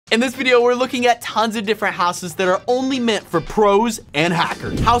In this video, we're looking at tons of different houses that are only meant for pros and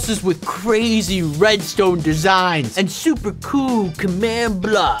hackers. Houses with crazy redstone designs and super cool command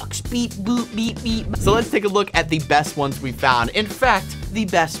blocks. Beep, boop, beep, beep. So let's take a look at the best ones we found. In fact, the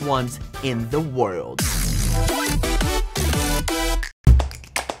best ones in the world.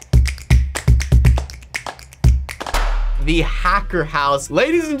 The hacker house.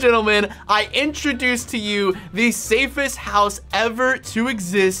 Ladies and gentlemen, I introduce to you the safest house ever to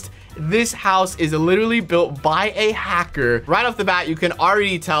exist. This house is literally built by a hacker. Right off the bat, you can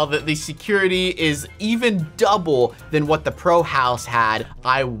already tell that the security is even double than what the pro house had.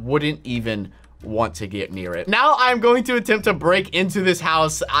 I wouldn't even want to get near it. Now I'm going to attempt to break into this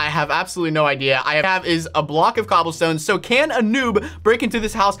house. I have absolutely no idea. I have is a block of cobblestone. So can a noob break into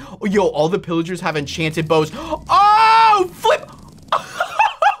this house? Oh, yo, all the pillagers have enchanted bows. Oh, flip.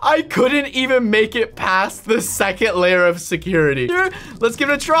 I couldn't even make it past the second layer of security. Here, let's give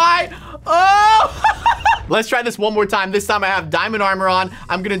it a try. Oh! Let's try this one more time. This time I have diamond armor on.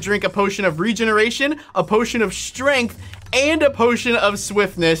 I'm gonna drink a potion of regeneration, a potion of strength, and a potion of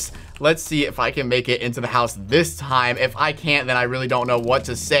swiftness. Let's see if I can make it into the house this time. If I can't, then I really don't know what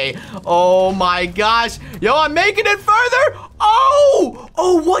to say. Oh my gosh. Yo, I'm making it further.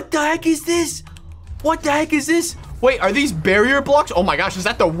 Oh, what the heck is this? What the heck is this? Wait, are these barrier blocks? Oh my gosh, is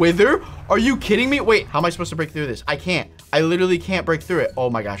that the wither? Are you kidding me? Wait, how am I supposed to break through this? I can't. I literally can't break through it. Oh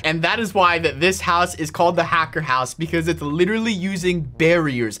my gosh. And that is why that this house is called the hacker house, because it's literally using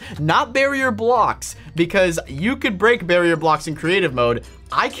barriers, not barrier blocks, because you could break barrier blocks in creative mode.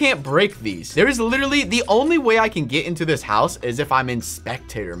 I can't break these. There is literally the only way I can get into this house is if I'm in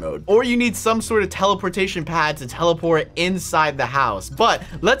spectator mode, or you need some sort of teleportation pad to teleport inside the house. But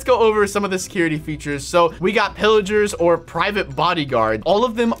let's go over some of the security features. So we got pillagers or private bodyguard. All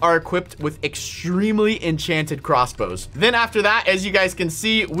of them are equipped with extremely enchanted crossbows. Then after that, as you guys can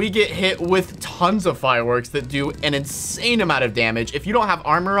see, we get hit with tons of fireworks that do an insane amount of damage. If you don't have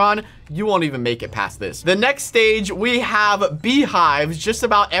armor on, you won't even make it past this. The next stage, we have beehives just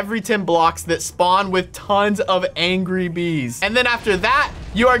about every 10 blocks that spawn with tons of angry bees. And then after that,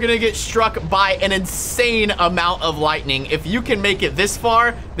 you are gonna get struck by an insane amount of lightning. If you can make it this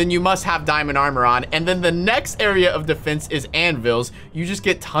far, then you must have diamond armor on. And then the next area of defense is anvils. You just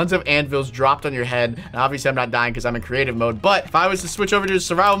get tons of anvils dropped on your head. And obviously I'm not dying because I'm in creative mode, but if I was to switch over to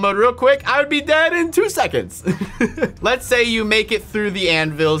survival mode real quick, I would be dead in 2 seconds. Let's say you make it through the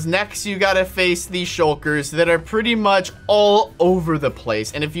anvils. Next, you gotta face these shulkers that are pretty much all over the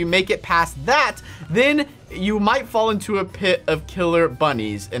place. And if you make it past that, then you might fall into a pit of killer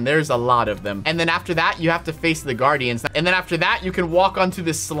bunnies, and there's a lot of them. And then after that, you have to face the guardians. And then after that, you can walk onto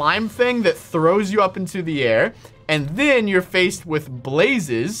this slime thing that throws you up into the air. And then you're faced with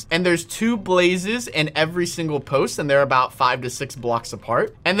blazes, and there's 2 blazes in every single post, and they're about 5 to 6 blocks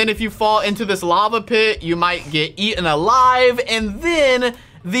apart. And then if you fall into this lava pit, you might get eaten alive, and then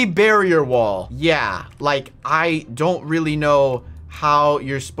the barrier wall. Yeah, like, I don't really know how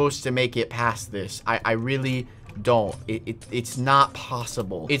you're supposed to make it past this. I really don't. It's not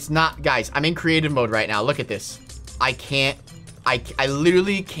possible. It's not, guys, I'm in creative mode right now. Look at this. I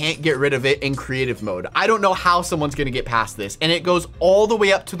literally can't get rid of it in creative mode. I don't know how someone's gonna get past this. And it goes all the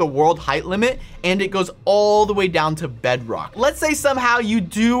way up to the world height limit, and it goes all the way down to bedrock. Let's say somehow you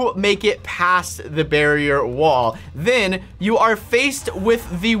do make it past the barrier wall. Then you are faced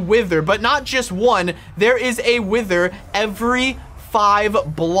with the wither, but not just one. There is a wither every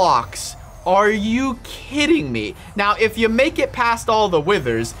 5 blocks. Are you kidding me? Now, if you make it past all the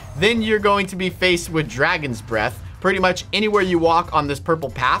withers, then you're going to be faced with dragon's breath. Pretty much anywhere you walk on this purple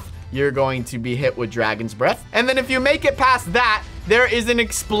path, you're going to be hit with dragon's breath. And then if you make it past that, there is an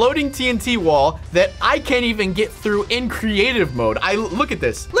exploding TNT wall that I can't even get through in creative mode. Look at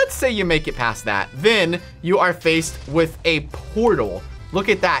this. Let's say you make it past that. Then you are faced with a portal. Look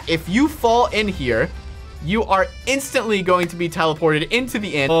at that. If you fall in here, you are instantly going to be teleported into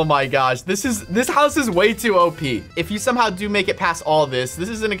the end. Oh my gosh, this house is way too OP. If you somehow do make it past all this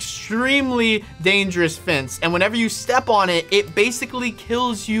is an extremely dangerous fence. And whenever you step on it, it basically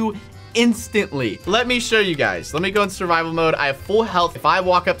kills you instantly. Let me show you guys. Let me go in survival mode. I have full health. If I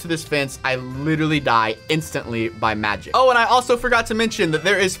walk up to this fence, I literally die instantly by magic. Oh, and I also forgot to mention that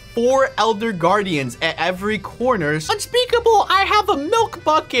there is 4 elder guardians at every corner. Unspeakable, I have a milk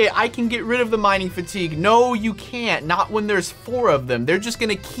bucket. I can get rid of the mining fatigue. No, you can't. Not when there's 4 of them. They're just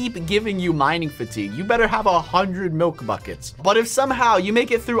gonna keep giving you mining fatigue. You better have 100 milk buckets. But if somehow you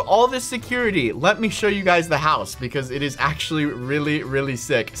make it through all this security, let me show you guys the house, because it is actually really, really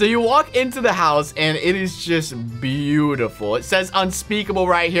sick. So you walk into the house and it is just beautiful. It says Unspeakable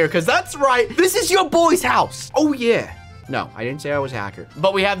right here, because that's right, this is your boy's house. Oh yeah, No, I didn't say I was a hacker.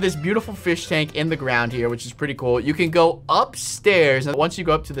 But we have this beautiful fish tank in the ground here, which is pretty cool. You can go upstairs, and once you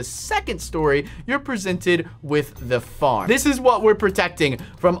go up to the second story, you're presented with the farm. This is what we're protecting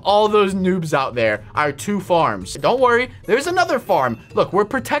from all those noobs out there, our 2 farms. Don't worry, there's another farm. Look, we're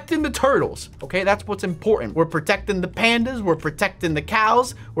protecting the turtles, okay? That's what's important. We're protecting the pandas, we're protecting the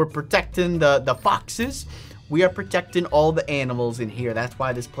cows, we're protecting the foxes. We are protecting all the animals in here. That's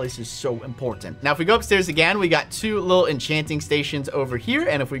why this place is so important. Now, if we go upstairs again, we got 2 little enchanting stations over here.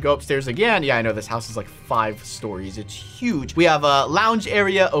 And if we go upstairs again, yeah, I know this house is like 5 stories. It's huge. We have a lounge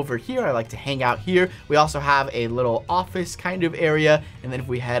area over here. I like to hang out here. We also have a little office kind of area. And then if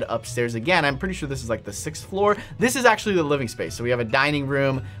we head upstairs again, I'm pretty sure this is like the 6th floor. This is actually the living space. So we have a dining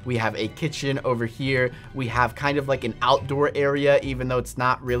room. We have a kitchen over here. We have kind of like an outdoor area, even though it's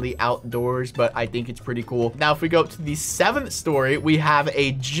not really outdoors, but I think it's pretty cool. Now, if we go up to the 7th story, we have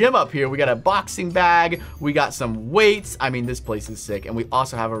a gym up here. We got a boxing bag. We got some weights. I mean, this place is sick. And we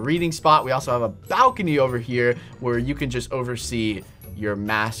also have a reading spot. We also have a balcony over here where you can just oversee your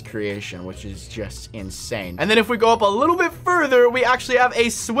mass creation, which is just insane. And then if we go up a little bit further, we actually have a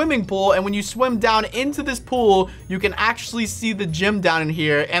swimming pool. And when you swim down into this pool, you can actually see the gym down in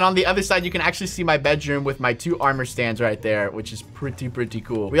here. And on the other side, you can actually see my bedroom with my 2 armor stands right there, which is pretty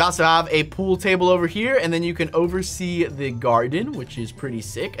cool. We also have a pool table over here, and then you can oversee the garden, which is pretty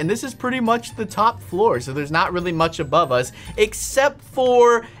sick. And this is pretty much the top floor, so there's not really much above us, except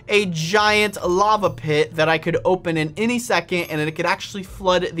for a giant lava pit that I could open in any second, and it could actually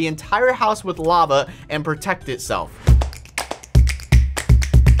flood the entire house with lava and protect itself.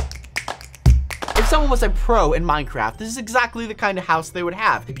 If someone was a pro in Minecraft, this is exactly the kind of house they would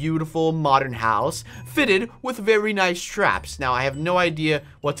have. A beautiful modern house fitted with very nice traps. Now, I have no idea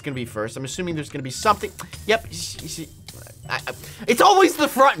what's gonna be first. I'm assuming there's gonna be something. Yep, you see, it's always the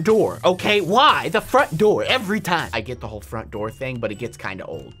front door, okay? Why? The front door, every time. I get the whole front door thing, but it gets kind of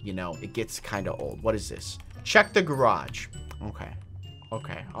old, you know? It gets kind of old. What is this? Check the garage. Okay.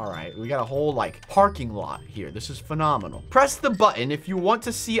 Okay, all right. We got a whole, like, parking lot here. This is phenomenal. Press the button if you want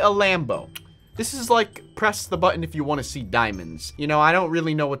to see a Lambo. This is like, press the button if you want to see diamonds. You know, I don't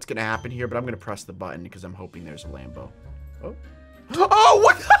really know what's going to happen here, but I'm going to press the button because I'm hoping there's a Lambo. Oh. Oh,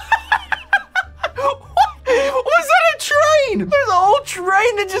 what? Was that a train? There's a whole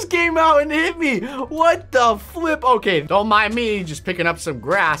train that just came out and hit me. What the flip? Okay, don't mind me just picking up some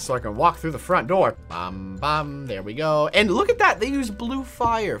grass so I can walk through the front door. Bam, bam, there we go. And look at that, they use blue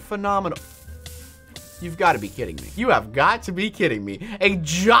fire, phenomenal. You've got to be kidding me. You have got to be kidding me. A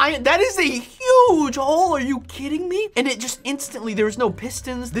giant, that is a huge hole. Are you kidding me? And it just instantly, there's no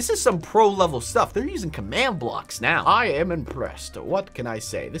pistons. This is some pro level stuff. They're using command blocks now. I am impressed. What can I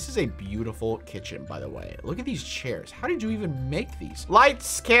say? This is a beautiful kitchen, by the way. Look at these chairs. How did you even make these?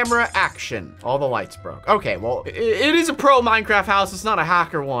 Lights, camera, action. All the lights broke. Okay, well, it is a pro Minecraft house. It's not a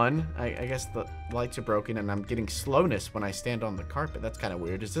hacker one. I guess the lights are broken and I'm getting slowness when I stand on the carpet. That's kind of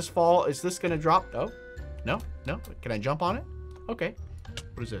weird. Does this fall? Is this gonna drop? Oh. No, no. Can I jump on it? Okay.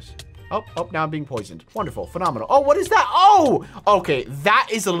 What is this? Oh, now I'm being poisoned. Wonderful, phenomenal. Oh, what is that? Oh, okay. That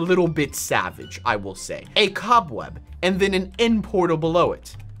is a little bit savage, I will say. A cobweb and then an end portal below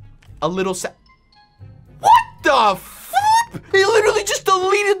it. A little What the flip? He literally just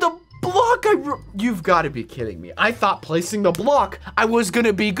deleted the block. You've got to be kidding me. I thought placing the block, I was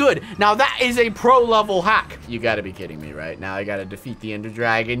gonna be good. Now that is a pro level hack. You got to be kidding me, right? Now I got to defeat the Ender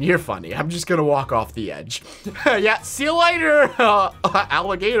Dragon. You're funny. I'm just gonna walk off the edge. Yeah, see you later,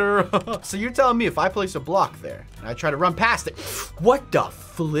 alligator. So you're telling me if I place a block there and I try to run past it, what the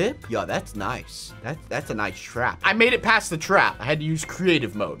flip? Yeah, that's nice. That's a nice trap. I made it past the trap. I had to use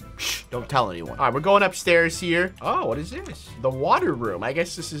creative mode. Shh, don't tell anyone. All right, we're going upstairs here. Oh, what is this? The water room. I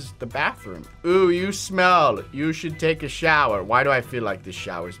guess this is the bathroom. Ooh, you smell. You should take a shower. Why do I feel like this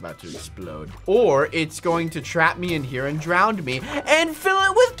shower's about to explode? Or it's going to trap me in here and drown me and fill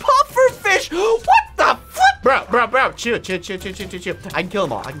it with pufferfish. What the flip? Bro, chill. I can kill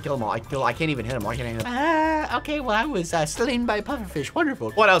them all. I can't even hit them. Why can't I hit them? Okay, well, I was slain by pufferfish.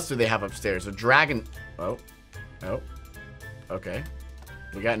 Wonderful. What else do they have upstairs? A dragon. Oh. Okay.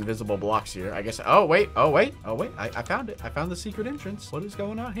 We got invisible blocks here. I guess. Oh, wait. I found it. I found the secret entrance. What is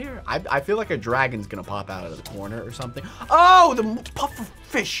going on here? I feel like a dragon's gonna pop out of the corner or something. Oh, the puffer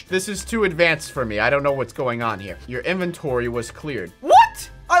fish. This is too advanced for me. I don't know what's going on here. Your inventory was cleared. What?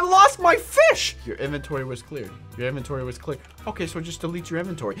 I lost my fish. Your inventory was cleared. Okay, so just delete your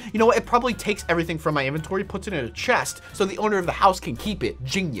inventory. You know what? It probably takes everything from my inventory, puts it in a chest, so the owner of the house can keep it.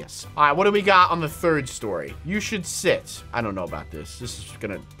 Genius. All right, what do we got on the 3rd story? You should sit. I don't know about this. This is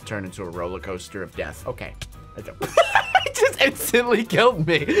gonna turn into a roller coaster of death. Okay. It just instantly killed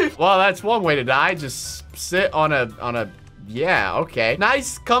me. Well, that's one way to die. Just sit on a yeah, okay.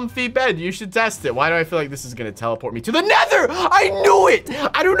 Nice, comfy bed. You should test it. Why do I feel like this is gonna teleport me to the nether? I knew it.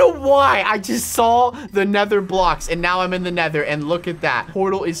 I don't know why. I just saw the nether blocks, and now I'm in the nether, and look at that.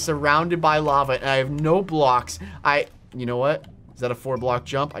 Portal is surrounded by lava, and I have no blocks. You know what? Is that a 4-block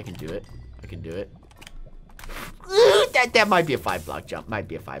jump? I can do it. I can do it. That might be a 5-block jump. Might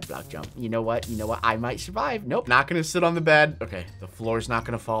be a 5-block jump. You know what? You know what? I might survive. Nope. Not gonna sit on the bed. Okay. The floor's not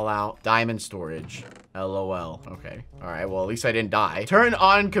gonna fall out. Diamond storage. LOL. Okay. All right. Well, at least I didn't die. Turn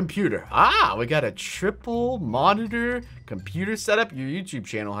on computer. Ah, we got a triple monitor computer setup. Your YouTube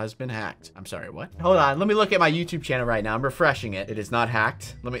channel has been hacked. I'm sorry, what? Hold on. Let me look at my YouTube channel right now. I'm refreshing it. It is not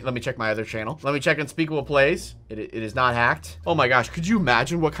hacked. Let me check my other channel. Let me check Unspeakable Plays. It is not hacked. Oh my gosh. Could you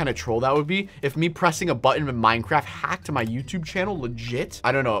imagine what kind of troll that would be if me pressing a button in Minecraft hacked my YouTube channel legit?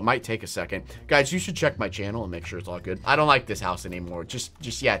 I don't know. It might take a second. Guys, you should check my channel and make sure it's all good. I don't like this house anymore.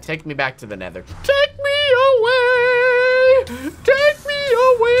 Just yeah, take me back to the nether. Take me away. Take me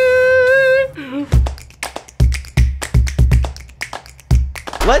away.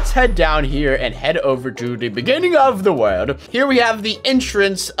 Let's head down here and head over to the beginning of the world. Here we have the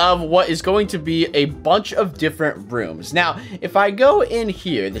entrance of what is going to be a bunch of different rooms. Now, if I go in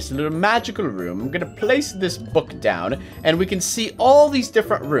here, this little magical room, I'm gonna place this book down and we can see all these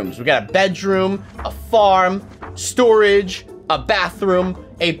different rooms. We got a bedroom, a farm, storage, a bathroom,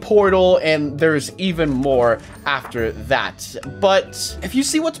 a portal, and there's even more after that. But if you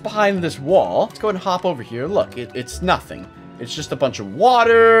see what's behind this wall, let's go ahead and hop over here. Look, it's nothing. It's just a bunch of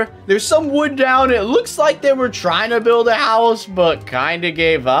water. There's some wood down. It looks like they were trying to build a house, but kind of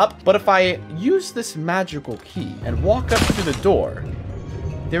gave up. But if I use this magical key and walk up to the door,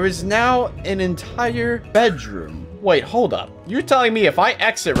 there is now an entire bedroom. Wait, hold up. You're telling me if I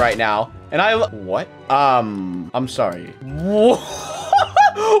exit right now and what? I'm sorry.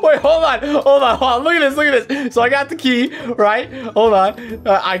 Wait, hold on. Look at this. So I got the key, right? Hold on.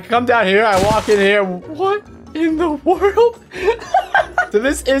 I come down here. I walk in here. What in the world? So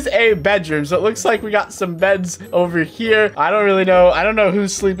this is a bedroom. So it looks like we got some beds over here. I don't really know. I don't know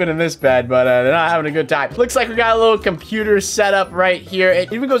who's sleeping in this bed, but they're not having a good time. Looks like we got a little computer set up right here.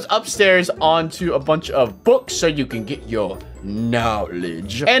 It even goes upstairs onto a bunch of books so you can get your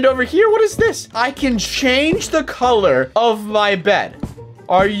knowledge. And over here, what is this? I can change the color of my bed.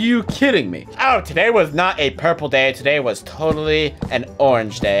 Are you kidding me? Oh, today was not a purple day. Today was totally an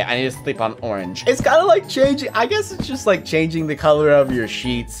orange day. I need to sleep on orange. It's kind of like changing, I guess it's just like changing the color of your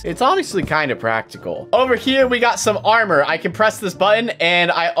sheets. It's honestly kind of practical. Over here, we got some armor. I can press this button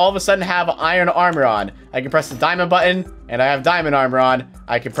and I all of a sudden have iron armor on. I can press the diamond button and I have diamond armor on.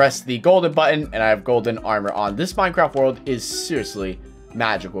 I can press the golden button and I have golden armor on. This Minecraft world is seriously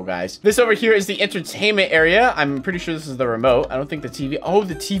magical, guys. This over here is the entertainment area. I'm pretty sure this is the remote. I don't think the TV. Oh,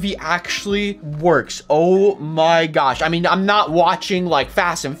 the TV actually works. Oh my gosh. I mean, I'm not watching like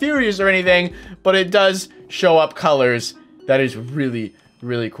Fast and Furious or anything, but it does show up colors. That is really,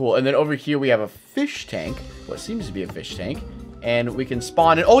 really cool. And then over here we have a fish tank. What seems to be a fish tank. And we can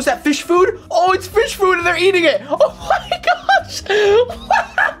spawn it. Oh, is that fish food? Oh, it's fish food and they're eating it. Oh my gosh.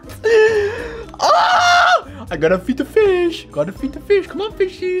 What? Oh! I gotta feed the fish. Gotta feed the fish. Come on,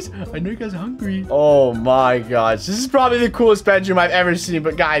 fishies. I know you guys are hungry. Oh my gosh. This is probably the coolest bedroom I've ever seen.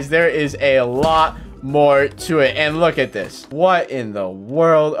 But guys, there is a lot more to it. And look at this. What in the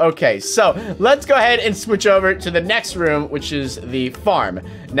world? Okay, so let's go ahead and switch over to the next room, which is the farm.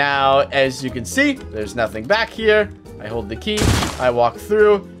 Now, as you can see, there's nothing back here. I hold the key. I walk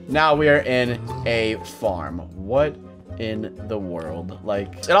through. Now we are in a farm. What in the world?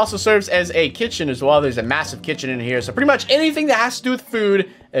 Like, it also serves as a kitchen as well. There's a massive kitchen in here. So pretty much anything that has to do with food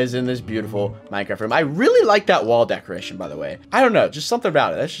is in this beautiful Minecraft room. I really like that wall decoration, by the way. I don't know, just something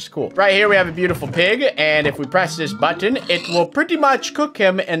about it. That's just cool. Right here, we have a beautiful pig. And if we press this button, it will pretty much cook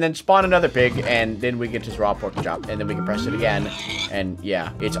him and then spawn another pig. And then we get his raw pork chop. And then we can press it again. And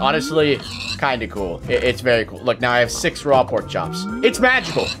yeah, it's honestly kind of cool. It's very cool. Look, now I have 6 raw pork chops. It's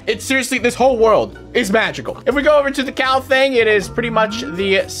magical. It's seriously, this whole world is magical. If we go over to the cow thing, it is pretty much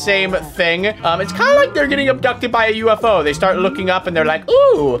the same thing. It's kind of like they're getting abducted by a UFO. They start looking up and they're like,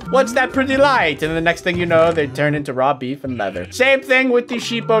 ooh, what's that pretty light? And the next thing you know, they turn into raw beef and leather. Same thing with the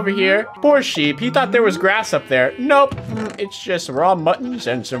sheep over here. Poor sheep. He thought there was grass up there. Nope. It's just raw muttons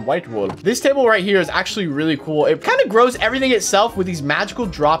and some white wool. This table right here is actually really cool. It kind of grows everything itself with these magical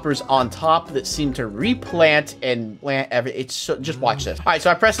droppers on top that seem to replant and plant everything. It's so, just watch this. All right, so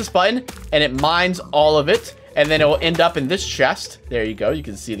I press this button and it mines all of it. And then it will end up in this chest. There you go. You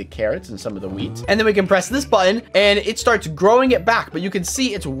can see the carrots and some of the wheat. And then we can press this button and it starts growing it back. But you can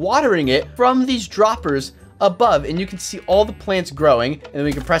see it's watering it from these droppers above, and you can see all the plants growing. And then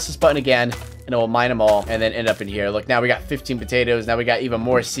we can press this button again, and it will mine them all and then end up in here. Look, now we got 15 potatoes. Now we got even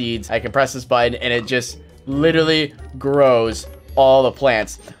more seeds. I can press this button, and it just literally grows all the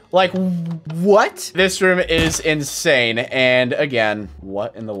plants. Like, what? This room is insane. And again,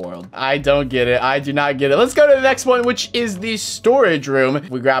 what in the world? I don't get it. I do not get it. Let's go to the next one, which is the storage room.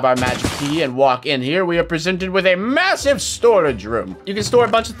 We grab our magic key and walk in here. We are presented with a massive storage room. You can store a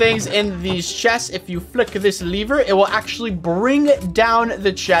bunch of things in these chests. If you flick this lever, it will actually bring down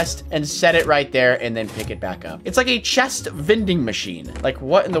the chest and set it right there and then pick it back up. It's like a chest vending machine. Like,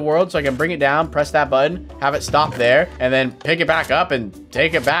 what in the world? So I can bring it down, press that button, have it stop there, and then pick it back up and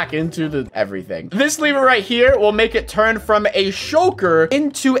take it back into the everything. This lever right here will make it turn from a shulker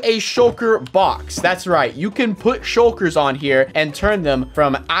into a shulker box. That's right. You can put shulkers on here and turn them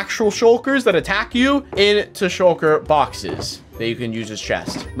from actual shulkers that attack you into shulker boxes that you can use as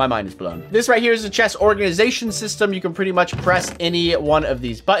chest. My mind is blown. This right here is a chest organization system. You can pretty much press any one of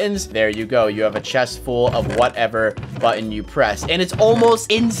these buttons. There you go. You have a chest full of whatever button you press, and it's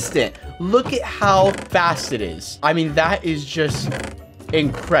almost instant. Look at how fast it is. I mean, that is just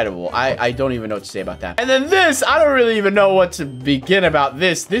incredible. I don't even know what to say about that. And then this, I don't really even know what to begin about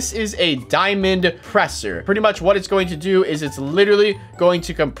this. This is a diamond presser. Pretty much what it's going to do is it's literally going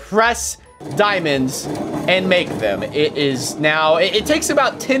to compress diamonds and make them. It is now, it takes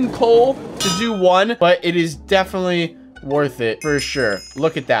about 10 coal to do one, but it is definitely worth it for sure.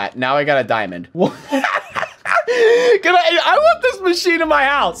 Look at that. Now I got a diamond. I want this machine in my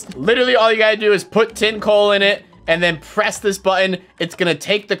house. Literally all you gotta do is put 10 coal in it and then press this button. It's gonna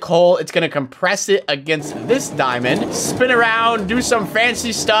take the coal, it's gonna compress it against this diamond, spin around, do some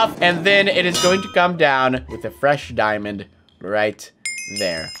fancy stuff, and then it is going to come down with a fresh diamond right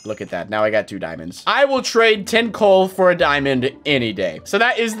there. Look at that. Now I got 2 diamonds. I will trade 10 coal for a diamond any day. So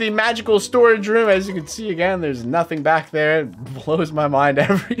that is the magical storage room. As you can see, again, there's nothing back there. It blows my mind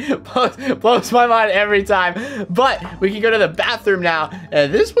blows my mind every time. But we can go to the bathroom now.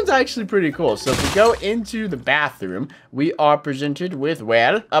 This one's actually pretty cool. So if we go into the bathroom, we are presented with,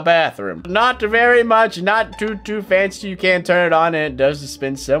 well, a bathroom. Not very much, not too fancy. You can turn it on and it does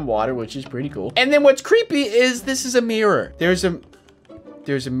dispense some water, which is pretty cool. And then what's creepy is this is a mirror. There's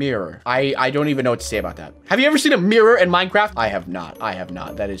a mirror. I don't even know what to say about that. Have you ever seen a mirror in Minecraft? I have not. I have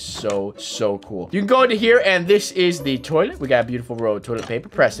not. That is so cool. You can go into here, and this is the toilet. We got a beautiful roll of toilet paper.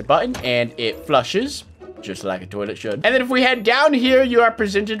 Press the button, and it flushes just like a toilet should. And then if we head down here, you are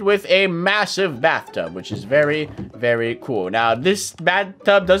presented with a massive bathtub, which is very cool. Now, this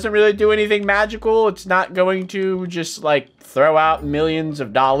bathtub doesn't really do anything magical. It's not going to just like throw out millions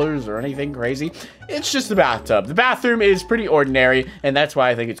of dollars or anything crazy. It's just a bathtub. The bathroom is pretty ordinary, and that's why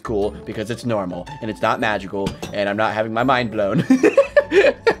I think it's cool, because it's normal and it's not magical, and I'm not having my mind blown.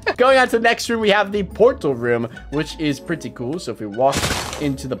 Going on to the next room, we have the portal room, which is pretty cool. So if we walk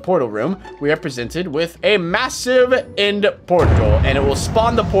into the portal room, we are presented with a massive end portal, and it will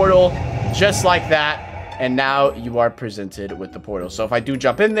spawn the portal just like that. And now you are presented with the portal. So if I do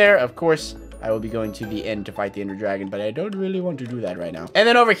jump in there, of course, I will be going to the end to fight the Ender Dragon, but I don't really want to do that right now. And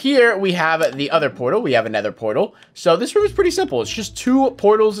then over here, we have the other portal. We have another portal. So this room is pretty simple. It's just 2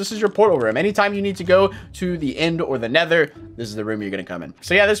 portals. This is your portal room. Anytime you need to go to the end or the nether, this is the room you're going to come in.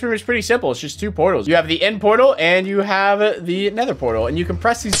 So yeah, this room is pretty simple. It's just 2 portals. You have the end portal and you have the nether portal. And you can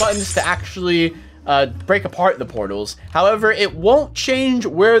press these buttons to actually break apart the portals. However, it won't change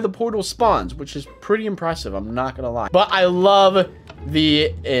where the portal spawns, which is pretty impressive. I'm not going to lie. But I love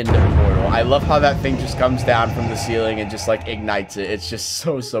the end portal. I love how that thing just comes down from the ceiling and just like ignites it. It's just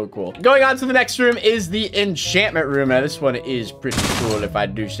so cool. Going on to the next room is the enchantment room. Now this one is pretty cool if I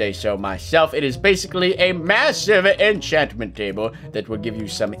do say so myself. It is basically a massive enchantment table that will give you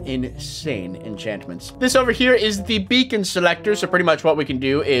some insane enchantments. This over here is the beacon selector. So pretty much what we can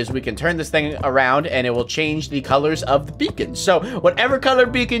do is we can turn this thing around and it will change the colors of the beacon. So whatever color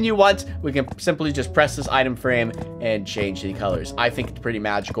beacon you want, we can simply just press this item frame and change the colors. I think it's pretty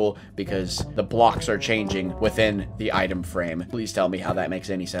magical because the blocks are changing within the item frame. Please tell me how that makes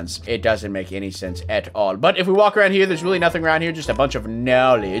any sense. It doesn't make any sense at all. But if we walk around here, there's really nothing around here, just a bunch of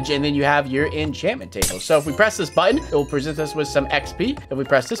knowledge. And then you have your enchantment table. So if we press this button, it will present us with some XP. If we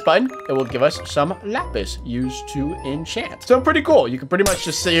press this button, it will give us some lapis used to enchant. So pretty cool. You can pretty much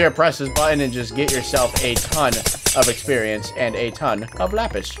just sit here, press this button, and just get yourself a ton of experience and a ton of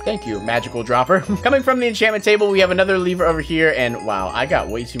lapis. Thank you, magical dropper. Coming from the enchantment table, we have another lever over here, and wow, I got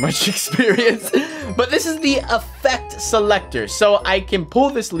way too much experience. But this is the effect selector. So I can pull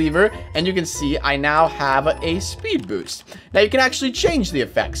this lever, and you can see I now have a speed boost. Now you can actually change the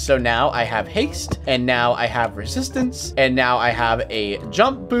effects. So now I have haste, and now I have resistance, and now I have a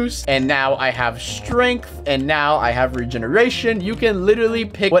jump boost, and now I have strength, and now I have regeneration. You can literally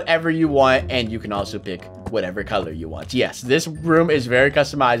pick whatever you want, and you can also pick whatever color you want. Yes, this room is very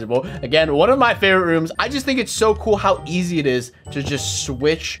customizable. Again, one of my favorite rooms. I just think it's so cool how easy it is to just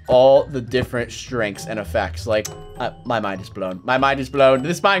switch all the different strengths and effects. Like, my mind is blown. My mind is blown.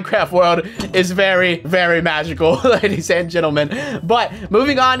 This Minecraft world is very, very magical, ladies and gentlemen. But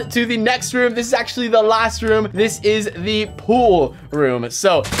moving on to the next room. This is actually the last room. This is the pool room.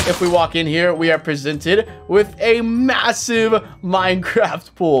 So if we walk in here, we are presented with a massive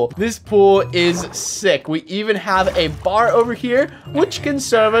Minecraft pool. This pool is sick. We even have a bar over here, which can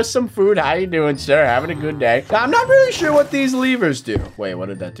serve us some food. How you doing, sir? Having a good day. Now, I'm not really sure what these levers do. Wait, what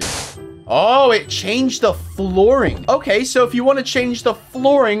did that do? Oh, it changed the flooring. Okay, so if you want to change the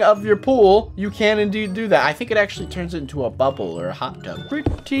flooring of your pool, you can indeed do that. I think it actually turns it into a bubble or a hot tub. Pretty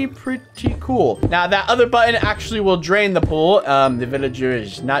cool. Now, that other button actually will drain the pool. The villager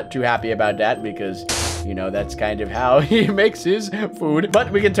is not too happy about that because, you know, that's kind of how he makes his food.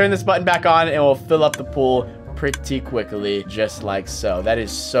 But we can turn this button back on and we'll fill up the pool pretty quickly, just like so. That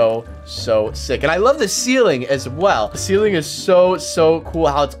is so sick. And I love the ceiling as well. The ceiling is so cool,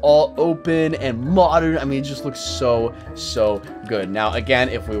 how it's all open and modern. I mean, it just looks so good. Now, again,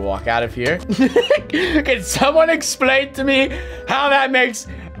 if we walk out of here, can someone explain to me how that makes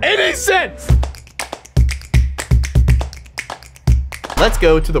any sense? Let's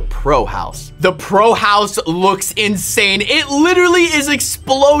go to the pro house. The pro house looks insane. It literally is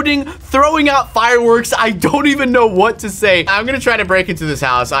exploding, throwing out fireworks. I don't even know what to say. I'm gonna try to break into this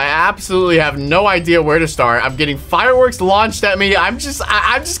house. I absolutely have no idea where to start. I'm getting fireworks launched at me. I'm just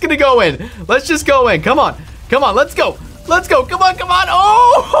gonna go in. Let's just go in. Come on, let's go. Let's go. Come on.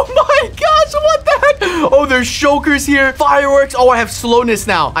 Oh my gosh, what the heck? Oh, there's shulkers here. Fireworks. Oh, I have slowness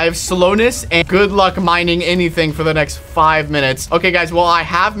now. I have slowness and good luck mining anything for the next 5 minutes. Okay, guys. Well, I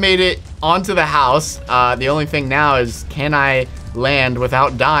have made it onto the house. The only thing now is, can I land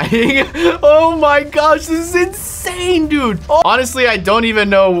without dying? Oh my gosh, this is insane, dude. Oh, honestly, I don't even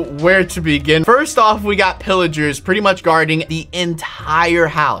know where to begin. First off, we got pillagers pretty much guarding the entire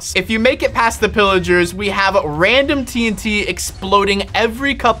house. If you make it past the pillagers, we have random TNT exploding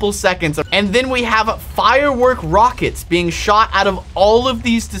every couple seconds. And then we have firework rockets being shot out of all of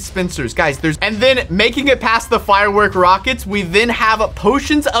these dispensers. Guys, and then making it past the firework rockets, we then have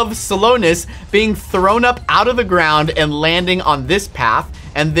potions of slowness being thrown up out of the ground and landing on this path.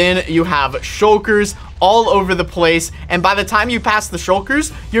 And then you have shulkers all over the place. And by the time you pass the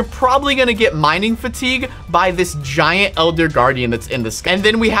shulkers, you're probably gonna get mining fatigue by this giant elder guardian that's in the sky. And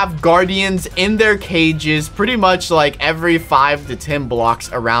then we have guardians in their cages pretty much like every 5 to 10 blocks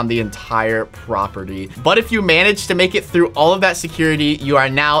around the entire property. But if you manage to make it through all of that security, you are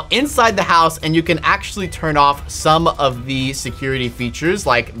now inside the house and you can actually turn off some of the security features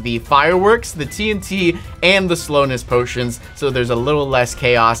like the fireworks, the TNT, and the slowness potions. So there's a little less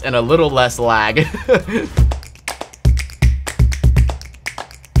chaos and a little less lag.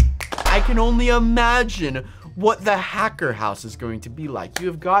 I can only imagine what the hacker house is going to be like. You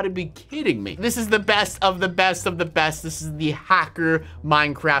have got to be kidding me. This is the best of the best of the best. This is the hacker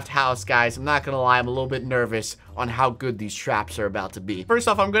Minecraft house, guys. I'm not gonna lie, I'm a little bit nervous on how good these traps are about to be. First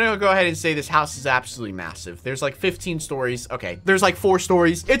off, I'm gonna go ahead and say this house is absolutely massive. There's like 15 stories. Okay, there's like 4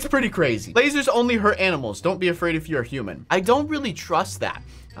 stories. It's pretty crazy. Lasers only hurt animals. Don't be afraid if you're a human. I don't really trust that.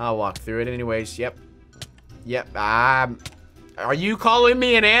 I'll walk through it anyways. Yep. Are you calling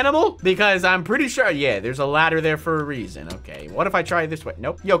me an animal? Because I'm pretty sure, yeah, there's a ladder there for a reason. Okay, what if I try this way?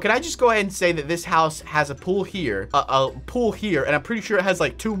 Nope. Yo, can I just go ahead and say that this house has a pool here, and I'm pretty sure it has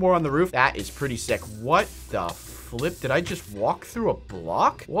like 2 more on the roof. That is pretty sick. What the flip? Did I just walk through a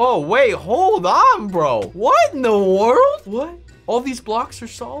block? Whoa, wait, hold on, bro. What in the world? What? All these blocks are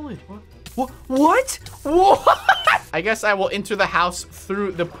solid. What? I guess I will enter the house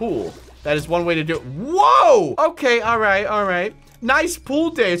through the pool. That is one way to do it. Whoa! Okay, all right. Nice pool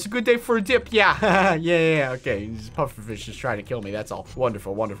day. It's a good day for a dip. Yeah. yeah, okay. This pufferfish is trying to kill me. That's all.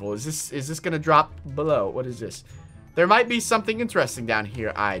 Wonderful. Is this gonna drop below? What is this? There might be something interesting down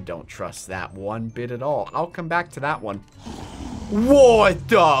here. I don't trust that one bit at all. I'll come back to that one. What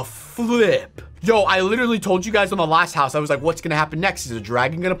the flip. Yo, I literally told you guys on the last house, I was like, what's gonna happen next? Is a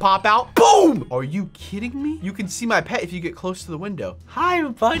dragon gonna pop out? Boom! Are you kidding me? You can see my pet if you get close to the window. Hi,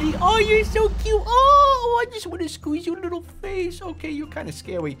 buddy. Oh, you're so cute. Oh, I just want to squeeze your little face. Okay, you're kind of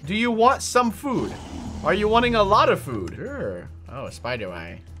scary. Do you want some food? Are you wanting a lot of food? Sure. Oh, a spider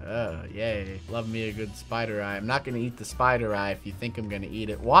eye. Oh, yay. Love me a good spider eye. I'm not gonna eat the spider eye if you think I'm gonna eat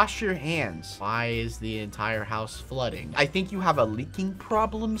it. Wash your hands. Why is the entire house flooding? I think you have a leaking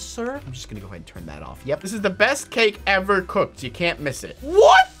problem, sir. I'm just gonna go ahead and turn that off. Yep, this is the best cake ever cooked. You can't miss it.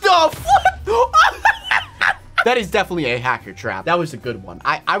 What the flip? That is definitely a hacker trap. That was a good one.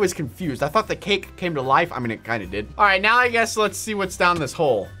 I was confused. I thought the cake came to life. I mean, it kind of did. All right, now I guess let's see what's down this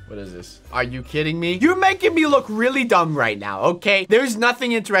hole. What is this? Are you kidding me? You're making me look really dumb right now, okay? There's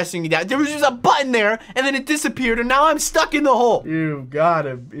nothing interesting in that. There was just a button there, and then it disappeared, and now I'm stuck in the hole. You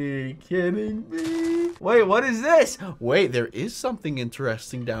gotta be kidding me. Wait, what is this? Wait, there is something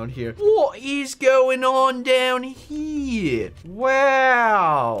interesting down here. What is going on down here?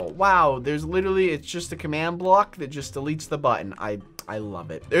 Wow. Wow, there's literally, it's just a command block that just deletes the button. I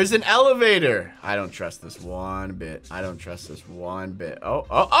love it. There's an elevator. I don't trust this one bit. I don't trust this one bit. Oh,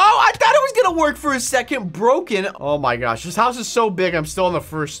 I thought it was gonna work for a second. Broken. Oh my gosh, this house is so big. I'm still on the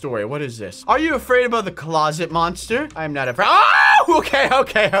first story. What is this? Are you afraid about the closet monster? I'm not afraid. Oh, okay.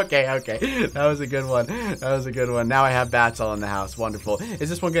 That was a good one. That was a good one. Now I have bats all in the house. Wonderful. Is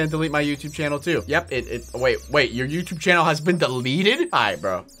this one gonna delete my YouTube channel too? Yep, wait, your YouTube channel has been deleted? All right,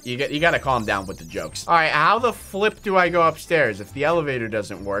 bro. You gotta calm down with the jokes. All right, how the flip do I go upstairs? If the elevator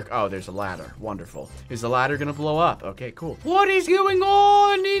doesn't work. Oh, there's a ladder. Wonderful. Is the ladder gonna blow up? Okay, cool. What is going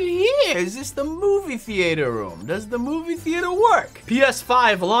on in here? Is this the movie theater room? Does the movie theater work?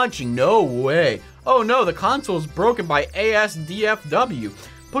 PS5 launching. No way. Oh no, the console's broken by ASDFW.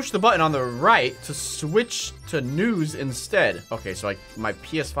 Push the button on the right to switch to news instead. Okay, so my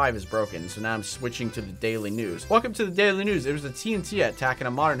PS5 is broken, so now I'm switching to the daily news. Welcome to the daily news. There was a TNT attack in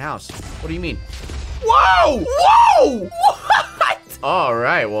a modern house. What do you mean? Whoa! Whoa! What? All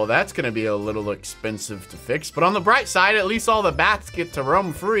right, well, that's gonna be a little expensive to fix, but on the bright side, at least all the bats get to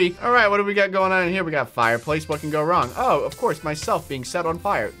roam free. All right, what do we got going on in here? We got fireplace. What can go wrong? Oh, of course, myself being set on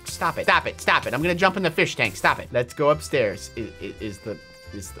fire. Stop it. Stop it. Stop it. I'm gonna jump in the fish tank. Stop it. Let's go upstairs.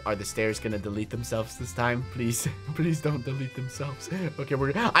 Are the stairs gonna delete themselves this time? Please, please don't delete themselves. Okay,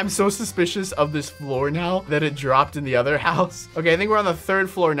 I'm so suspicious of this floor now that it dropped in the other house. Okay, I think we're on the 3rd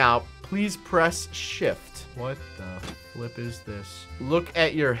floor now. Please press shift. What the flip is this? Look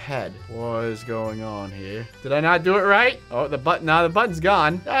at your head. What is going on here? Did I not do it right? Oh, the button's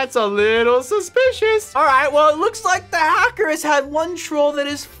gone. That's a little suspicious. All right, well, it looks like the hacker has had one troll that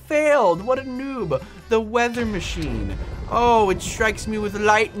has failed. What a noob. The weather machine. Oh, it strikes me with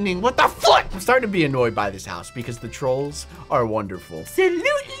lightning. What the fuck? I'm starting to be annoyed by this house because the trolls are wonderful. Absolutely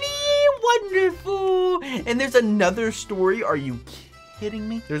wonderful. And there's another story. Are you kidding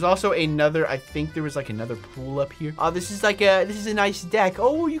me? There's also another, I think there was like another pool up here. Oh, this is a nice deck.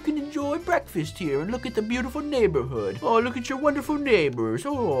 Oh, you can enjoy breakfast here and look at the beautiful neighborhood. Oh, look at your wonderful neighbors.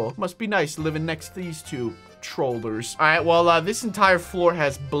 Oh, must be nice living next to these two trollers. All right, well, this entire floor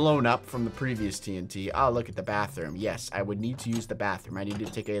has blown up from the previous TNT. Oh, look at the bathroom. Yes, I would need to use the bathroom. I need to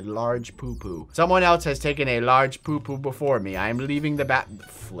take a large poo-poo. Someone else has taken a large poo-poo before me. I am leaving the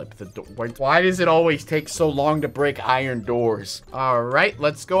flip the door. Why does it always take so long to break iron doors? All right,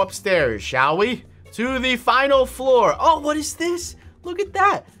 let's go upstairs, shall we? To the final floor. Oh, what is this? Look at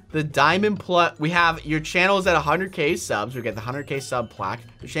that. The diamond plus, we have your channel is at 100K subs. We get the 100K sub plaque.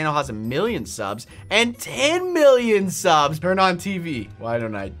 Your channel has 1 million subs and 10 million subs. Turn on TV. Why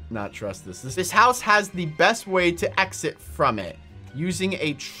don't I not trust this? This house has the best way to exit from it, using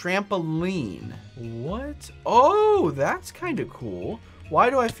a trampoline. What? Oh, that's kind of cool. Why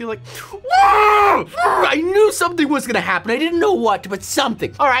do I feel like, I knew something was gonna happen. I didn't know what, but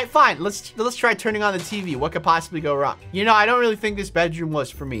something. All right, fine. Let's try turning on the TV. What could possibly go wrong? You know, I don't really think this bedroom was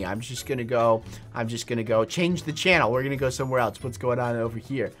for me. I'm just gonna go change the channel. We're gonna go somewhere else. What's going on over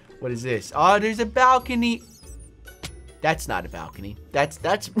here? What is this? Oh, there's a balcony. That's not a balcony. That's,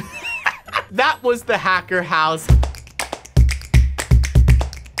 that was the hacker house.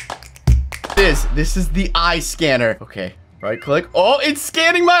 This is the eye scanner. Okay. Right click. Oh, it's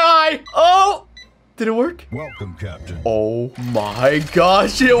scanning my eye. Oh, did it work? Welcome, Captain. Oh my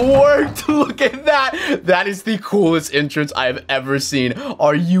gosh, it worked. Look at that. That is the coolest entrance I have ever seen.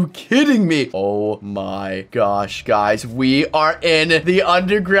 Are you kidding me? Oh my gosh, guys. We are in the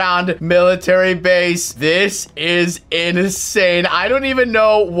underground military base. This is insane. I don't even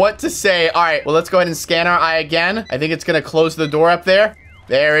know what to say. All right, well, let's go ahead and scan our eye again. I think it's gonna close the door up there.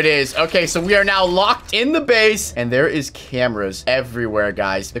 There it is. Okay, so we are now locked in the base, and there is cameras everywhere,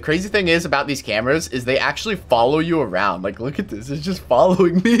 guys. The crazy thing is about these cameras is they actually follow you around. Like, look at this. It's just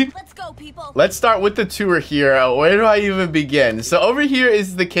following me. Let's go, people. Let's start with the tour here. Where do I even begin? So over here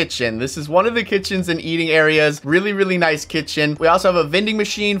is the kitchen. This is one of the kitchens and eating areas. Really, really nice kitchen. We also have a vending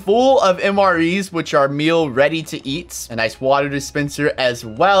machine full of MREs, which are meal ready to eat. A nice water dispenser as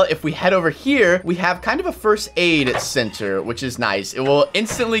well. If we head over here, we have kind of a first aid center, which is nice. It will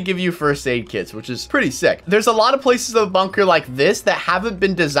instantly give you first aid kits, which is pretty sick. There's a lot of places of the bunker like this that haven't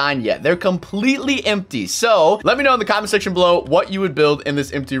been designed yet. They're completely empty. So let me know in the comment section below what you would build in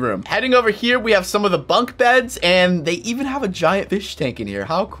this empty room. Heading over here, we have some of the bunk beds, and they even have a giant fish tank in here.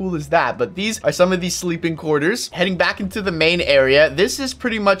 How cool is that? But these are some of these sleeping quarters. Heading back into the main area, this is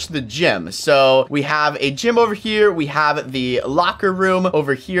pretty much the gym. So we have a gym over here. We have the locker room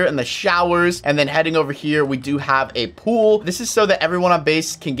over here and the showers. And then heading over here, we do have a pool. This is so that everyone on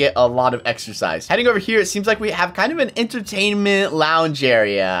base can get a lot of exercise. Heading over here, it seems like we have kind of an entertainment lounge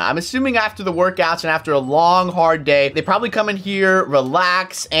area. I'm assuming after the workouts and after a long, hard day, they probably come in here,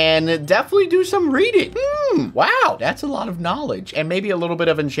 relax, and definitely do some reading. Wow, that's a lot of knowledge and maybe a little bit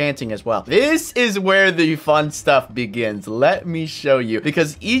of enchanting as well. This is where the fun stuff begins. Let me show you,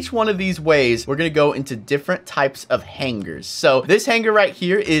 because each one of these ways, we're gonna go into different types of hangars. So this hangar right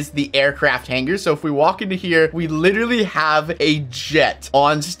here is the aircraft hangar. So if we walk into here, we literally have a jet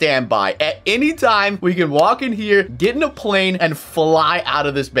on standby. At any time, we can walk in here, get in a plane, and fly out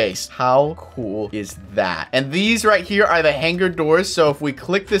of this base. How cool is that? And these right here are the hangar doors. So if we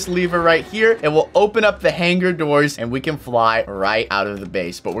click this lever right here, it will open up the hangar doors and we can fly right out of the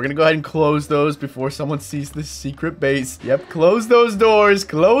base. But we're gonna go ahead and close those before someone sees this secret base. Yep, close those doors,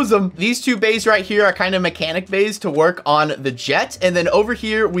 close them. These two bays right here are kind of mechanic bays to work on the jet. And then over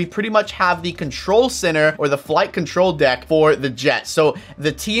here, we pretty much have the control center or the flight control deck for the jet. So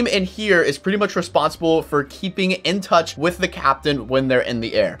the team in here is pretty much responsible for keeping in touch with the captain when they're in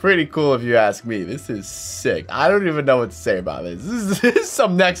the air. Pretty cool if you ask me. This is sick. I don't even know what to say about this. This is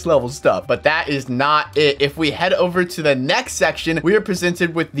some next level stuff, but that is not it. If we head over to the next section, we are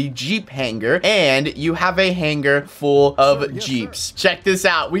presented with the Jeep hangar, and you have a hangar full of Jeeps. Check this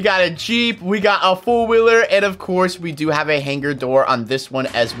out. We got a Jeep, we got a four-wheeler, and of course, we do have a hangar door on this one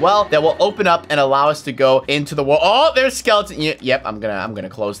as well that will open up and allow us to go into the wall. Oh, there's skeleton. Yep, I'm gonna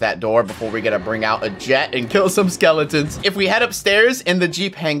close that door before we gotta bring out a jet and kill some skeletons. If we head upstairs in the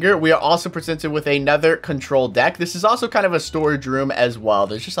Jeep hangar, we are also presented with another control deck. This is also kind of a storage room as well.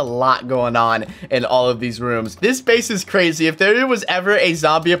 There's just a lot going on in all of these rooms. This base is crazy. If there was ever a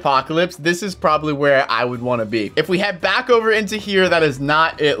zombie apocalypse, this is probably where I would want to be. If we head back over into here, that is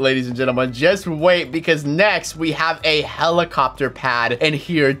not it, ladies and gentlemen. Just wait, because next we have a helicopter pad in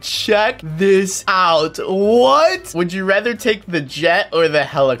here. Check this out. What? Would you rather take the jet or the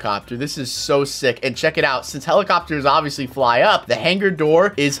helicopter? This is so sick. And check it out. Since helicopters obviously fly up, the hangar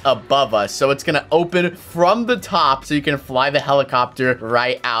door is above us. So it's going to open from the top so you can fly the helicopter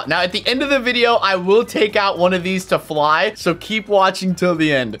right out. Now, at the end of the video, I will take out one of these to fly. So keep watching till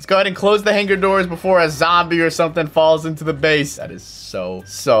the end. Let's go ahead and close the hangar doors before a zombie or something falls into the base. That is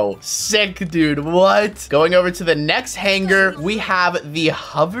so sick, dude. What? Going over to the next hangar, we have the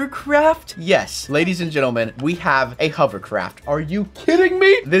hovercraft. Yes, ladies and gentlemen, we have a hovercraft. Are you kidding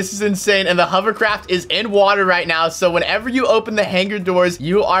me? This is insane. And the hovercraft is in water right now. So whenever you open the hangar doors,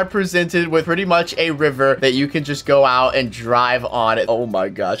 you are presented with pretty much a river that you can just go out and drive on it. Oh my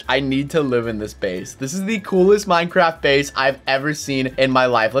gosh, I need to live in this base. This is the coolest Minecraft base I've ever seen in my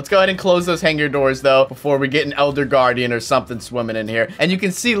life. Let's go ahead and close those hangar doors though before we get an Elder Guardian or something swimming in here. And you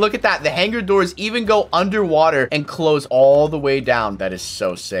can see, look at that. The hangar doors even go underwater and close all the way down. That is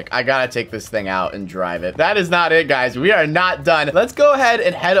so sick. I gotta take this thing out and drive it. That is not it, guys. We are not done. Let's go ahead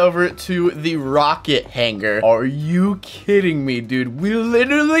and head over to the rocket hangar. Are you kidding me, dude? We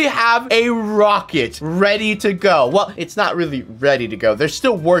literally have a rocket ready to go. Well, it's not really ready to go. They're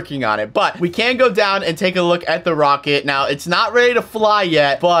still working on it, but we can go down and take a look at the rocket. Now, it's not ready to fly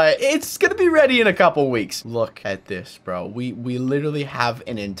yet, but it's gonna be ready in a couple weeks. Look at this, bro. We literally have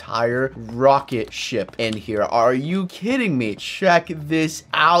an entire rocket ship in here. Are you kidding me? Check this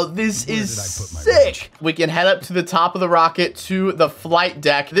out. This is sick. We can head up to the top of the rocket to the flight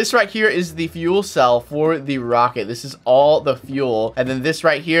deck. This right here is the fuel cell for the rocket. This is all the fuel. And then this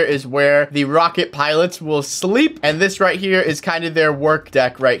right here is where the rocket pilots will sleep. And this right here is kind of their work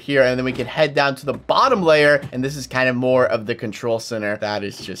deck right here. And then we can head down to the bottom layer. And this is kind of more of the control center. That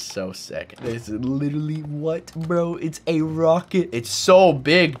is just so sick. This is literally what, bro? It's a rocket. It's so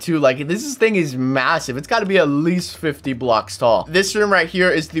big too. Like, this thing is massive. It's got to be at least 50 blocks tall. This room right here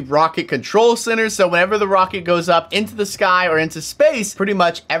is the rocket control center. So whenever the rocket goes up into the sky or into space, pretty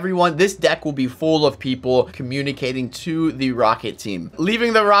much everyone, this deck will be full of people communicating to the rocket team.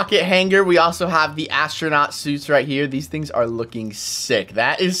 Leaving the rocket hangar, we also have the astronaut suits right here. These things are looking sick.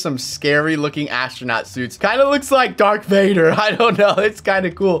 That is some scary looking astronaut suits. Kind of looks like Darth Vader. I don't know. It's kind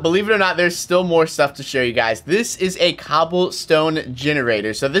of cool. Believe it or not, there's still more stuff to show you guys. This is a cobblestone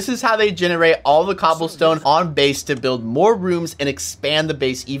generator. So this is how they generate all the cobblestone on base to build more rooms and expand the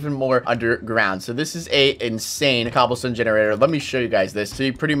base even more underground. So this is a insane cobblestone generator. Let me show you guys this. So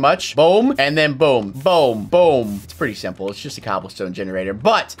you pretty much boom and then boom, boom, boom. It's pretty simple. It's just a cobblestone generator,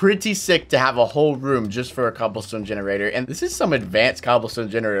 but pretty sick to have a whole room just for a cobblestone generator. And this is some advanced cobblestone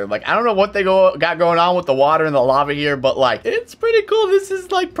generator. Like, I don't know what they got going on with the water and the lava here, but like, it's pretty cool. This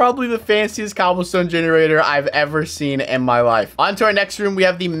is like probably the fanciest cobblestone generator I've ever seen in my life. On to our next room, we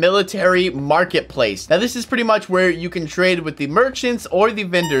have the military marketplace. Now, this is pretty much where you can trade with the merchants or the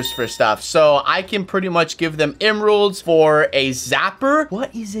vendors for stuff. So I can pretty much give them emeralds for a zapper.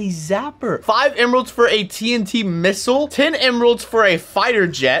 What is a zapper? 5 emeralds for a TNT missile, 10 emeralds for a fighter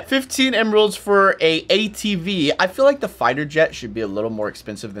jet, 15 emeralds for a ATV. I feel like the fighter jet should be a little more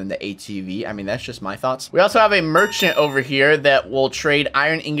expensive than the ATV. I mean, that's just my thoughts. We also have a merchant over here that will trade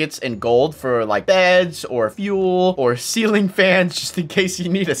iron ingots and gold for like beds or fuel or ceiling fans, just in case you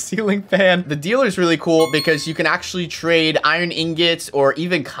need a ceiling fan. The dealer is really cool because you can actually trade iron ingots or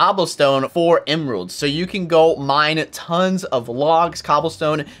even cobblestone for emeralds. So you can go mine tons of logs,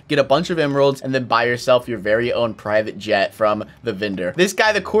 cobblestone, get a bunch of emeralds, and then buy yourself your very own private jet from the vendor. This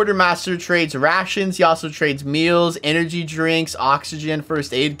guy, the quartermaster, trades rations. He also trades meals, energy drinks, oxygen,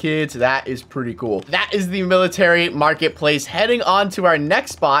 first aid kits. That is pretty cool. That is the military marketplace. Heading on to our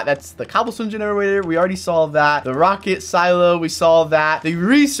next spot, that's the cobblestone generator. We already saw that. The rocket silo, we saw that. The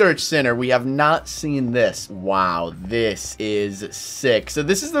research center, we have not seen this. Wow, this is sick. So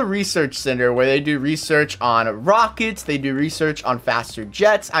this is the research center where they do research on rockets. They do research on faster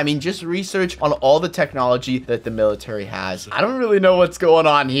jets. I mean, just research on all the technology that the military has. I don't really know what's going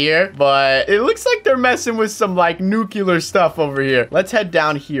on here, but it looks like they're messing with some like nuclear stuff over here. Let's head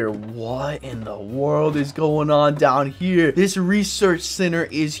down here. What in the world is going on down here? This research center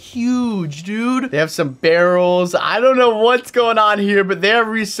is huge, dude. They have some barrels. I don't know what's going on here, but they're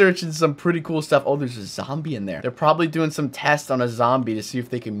researching some pretty cool stuff. Oh, there's a zombie in there. They're probably doing some tests on a zombie to see if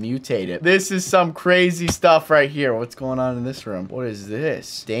they can mutate it. This is some crazy stuff right here. What's going on in this room? What is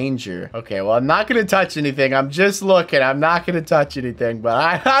this? Danger. Okay, well, I'm not gonna touch anything. I'm just looking. I'm not gonna touch anything, but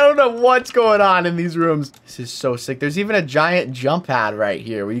I don't know what's going on in these rooms. This is so sick. There's even a giant jump pad right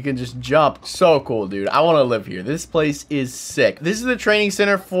here where you can just jump. So cool, dude. I want to live here. This place is sick. This is the training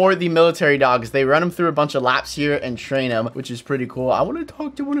center for the military dogs. They run them through a bunch of laps here and train them, which is pretty cool. I want to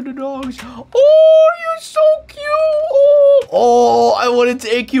talk to one of the dogs. Oh, you're so cute. Oh, I want to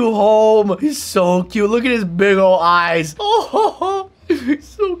take you home. He's so cute. Look at his big old eyes. Oh,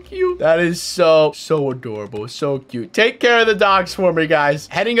 so cute. That is so adorable. So cute. Take care of the dogs for me, guys.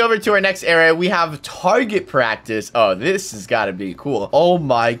 Heading over to our next area, we have target practice. Oh, this has got to be cool. Oh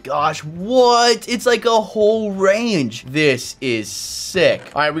my gosh. What? It's like a whole range. This is sick.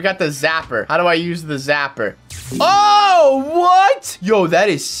 All right, we got the zapper. How do I use the zapper? Oh, what? Yo, that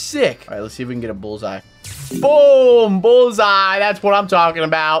is sick. All right, let's see if we can get a bullseye. Boom, bullseye. That's what I'm talking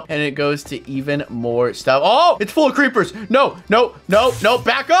about. And it goes to even more stuff. Oh, it's full of creepers. No, no, no, no.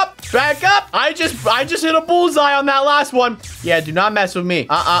 Back up. Back up. I just hit a bullseye on that last one. Yeah, do not mess with me.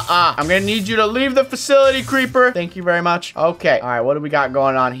 I'm gonna need you to leave the facility, creeper. Thank you very much. Okay. All right, what do we got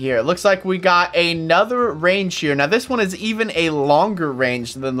going on here? It looks like we got another range here. Now, this one is even a longer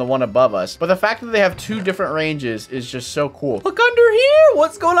range than the one above us. But the fact that they have 2 different ranges is just so cool. Look under here.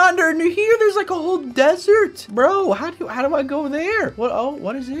 What's going on under here? There's like a whole desert. Bro, how do I go there? What? Oh,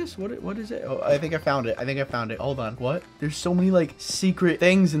 what is this? What is it? Oh, I think I found it. I think I found it. Hold on. What? There's so many like secret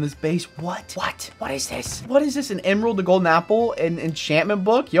things in this base. What? What is this? What is this? An emerald, a golden apple, an enchantment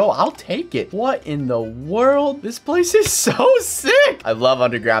book? Yo, I'll take it. What in the world? This place is so sick. I love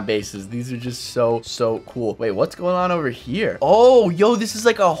underground bases. These are just so cool. Wait, what's going on over here? Oh, yo, this is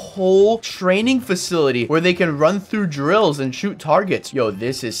like a whole training facility where they can run through drills and shoot targets. Yo,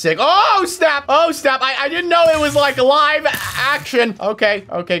 this is sick. Oh, snap. Oh, snap. I didn't know it was like live action. Okay,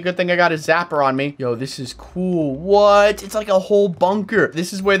 good thing I got a zapper on me. Yo, this is cool. What? It's like a whole bunker.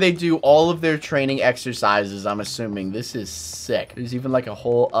 This is where they do all of their training exercises, I'm assuming. This is sick. There's even like a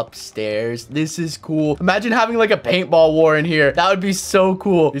whole upstairs. This is cool. Imagine having like a paintball war in here. That would be so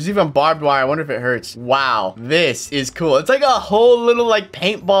cool. There's even barbed wire. I wonder if it hurts. Wow, this is cool. It's like a whole little like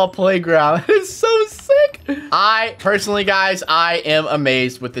paintball playground. It's so sick. I personally, guys, I am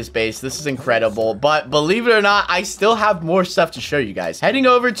amazed with this base. This is incredible. But believe it or not, I still have more stuff to show you guys. Heading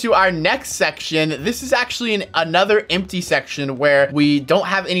over to our next section, this is actually another empty section where we don't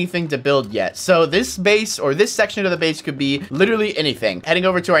have anything to build yet. So this base or this section of the base could be literally anything. Heading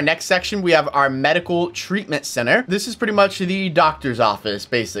over to our next section, we have our medical treatment center. This is pretty much the doctor's office,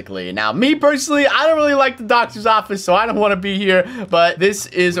 basically. Now, me personally, I don't really like the doctor's office, so I don't want to be here, but this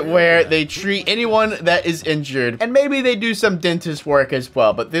is where they treat anyone that is injured, and maybe they do some dentist work as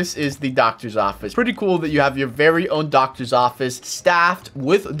well, but this is the doctor's office. Pretty cool that you have your very own doctor's office staffed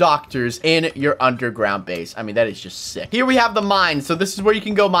with doctors in your underground base. I mean, that is just sick. Here we have the mine. So this is where you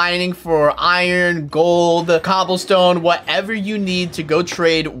can go mining for iron, gold, cobblestone, whatever you need to go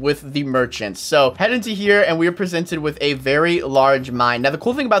trade with the merchants. So head into here and we are presented with a very large mine. Now, the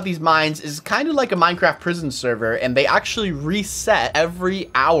cool thing about these mines is kind of like a Minecraft prison server, and they actually reset every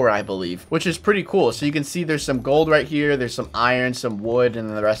hour, I believe, which is pretty cool. So you can see there's some gold right here, there's some iron, some wood, and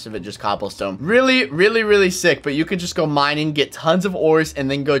then the rest of it just cobblestone. Really, really, really sick. But you can just go mining, get tons of ores, and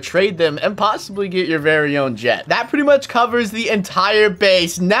then go trade them and possibly get your very own jet. That pretty much covers the entire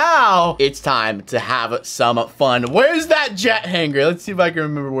base. Now it's time to have some fun. Where's that jet hangar? Let's see if I can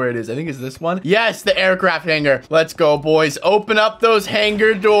remember where it is. I think it's this one. Yes, the aircraft hangar. Let's go, boys. Open up those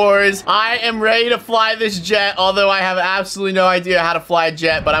hangar doors. I am ready to fly this jet, although I have absolutely no idea how to fly a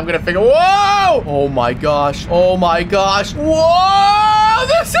jet, but I'm gonna figure. Whoa! Oh my gosh. Oh my gosh. Whoa!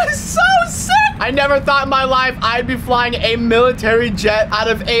 This is so sick! I never thought in my life I'd be flying a military jet out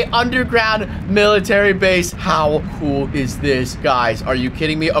of a underground military base. How cool is this, guys? Are you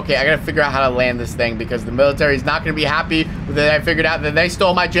kidding me? Okay, I gotta figure out how to land this thing because the military is not gonna be happy that I figured out that they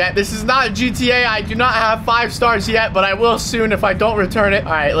stole my jet. This is not a GTA. I do not have 5 stars yet, but I will soon if I don't return it.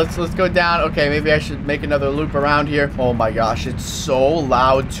 All right, let's go down. Okay, maybe I should make another loop around here. Oh my gosh, it's so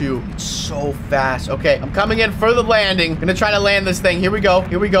loud too. It's so fast. Okay, I'm coming in for the landing. Gonna try to land this thing. Here we go.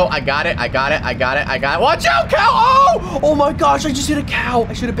 Here we go. I got it. I got it. I got it. I got it. Watch out, cow! Oh! Oh my gosh, I just hit a cow.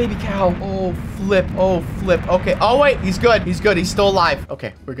 I should have baby cow. Oh, flip. Oh, flip. Okay. Oh, wait. He's good. He's good. He's still alive.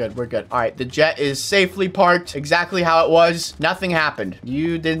 Okay, we're good. We're good. All right, the jet is safely parked exactly how it was. Nothing happened.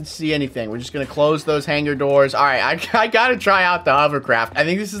 You didn't see anything. We're just gonna close those hangar doors. All right, I gotta try out the hovercraft. I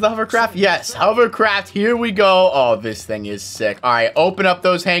think this is the hovercraft. Yes, hovercraft. Here we go. Oh, this thing is sick. All right, open up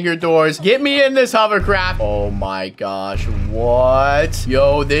those hangar doors. Get me in this hovercraft. Oh my gosh. What?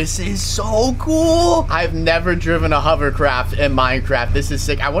 Yo, this is so cool. I've never driven a hovercraft in Minecraft. This is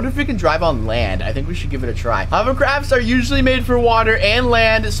sick. I wonder if we can drive on land. I think we should give it a try. Hovercrafts are usually made for water and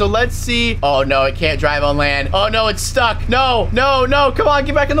land, so let's see. Oh no, it can't drive on land. Oh no, it's stuck. No, no, no. Come on,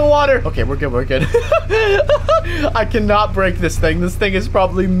 get back in the water. Okay, we're good. We're good. I cannot break this thing. This thing is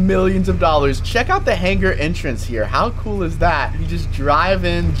probably millions of dollars. Check out the hangar entrance here. How cool is that? You just drive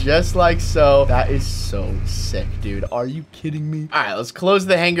in just like so. That is so sick, dude. Are you kidding me? All right, let's close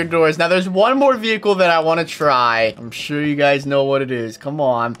the hangar doors. Now, there's one more vehicle that I want to try. I'm sure you guys know what it is. Come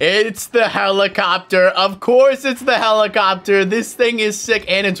on. It's the helicopter. Of course, it's the helicopter. This thing is sick,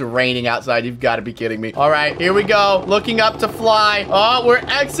 and it's raining outside. You've got to be kidding me. All right, here we go. Looking up to fly. Oh, we're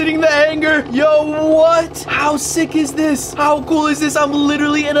exiting the hangar. Yo, what? How sick is this? How cool is this? I'm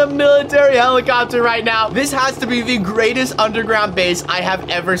literally in a military helicopter right now. This has to be the greatest underground base I have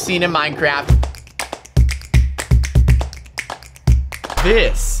ever seen in Minecraft.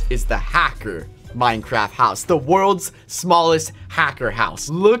 This is the hacker Minecraft house, the world's smallest hacker house.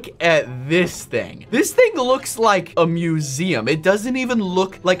 Look at this thing. This thing looks like a museum. It doesn't even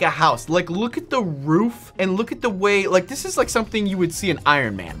look like a house. Like, look at the roof and look at the way, like, this is like something you would see in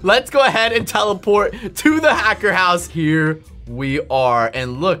Iron Man. Let's go ahead and teleport to the hacker house. Here we are,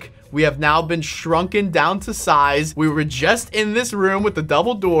 and look, we have now been shrunken down to size. We were just in this room with the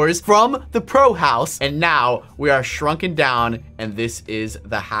double doors from the pro house, and now we are shrunken down, and this is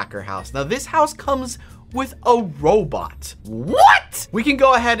the hacker house. Now, this house comes with a robot. What? We can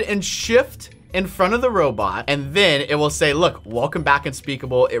go ahead and shift in front of the robot, and then it will say, look, welcome back,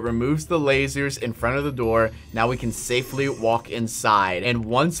 Unspeakable. It removes the lasers in front of the door. Now we can safely walk inside. And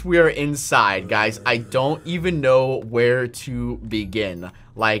once we are inside, guys, I don't even know where to begin.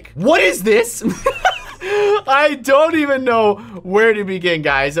 Like, what is this? I don't even know where to begin,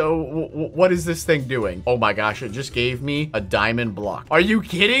 guys. What is this thing doing? Oh my gosh, it just gave me a diamond block. Are you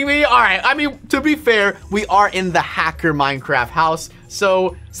kidding me? All right, I mean, to be fair, we are in the hacker Minecraft house,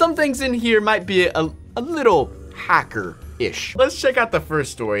 so some things in here might be a little hacker-ish. Let's check out the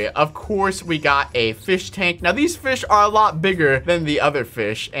first story. Of course, we got a fish tank. Now, these fish are a lot bigger than the other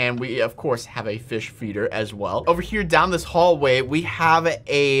fish, and we, of course, have a fish feeder as well. Over here down this hallway, we have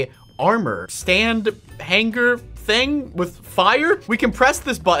a armor stand hanger thing with fire. We can press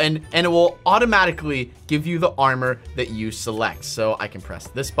this button and it will automatically give you the armor that you select. So I can press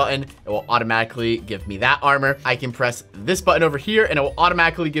this button. It will automatically give me that armor. I can press this button over here and it will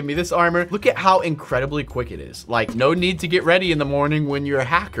automatically give me this armor. Look at how incredibly quick it is. Like, no need to get ready in the morning when you're a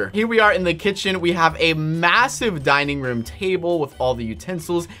hacker. Here we are in the kitchen. We have a massive dining room table with all the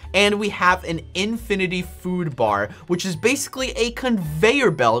utensils, and we have an infinity food bar, which is basically a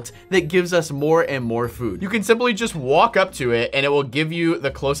conveyor belt that gives us more and more food. You can simply just walk up to it and it will give you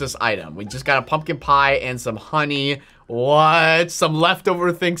the closest item. We just got a pumpkin pie and some honey. What? Some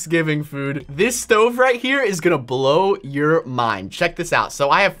leftover Thanksgiving food. This stove right here is gonna blow your mind. Check this out. So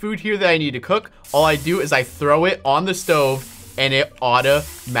I have food here that I need to cook. All I do is I throw it on the stove and it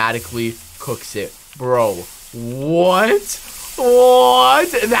automatically cooks it. Bro, what?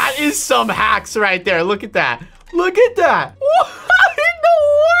 What? That is some hacks right there. Look at that. Look at that. What in the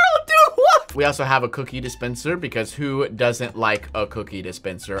world, dude? What? We also have a cookie dispenser, because who doesn't like a cookie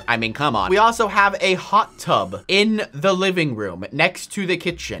dispenser? I mean, come on. We also have a hot tub in the living room next to the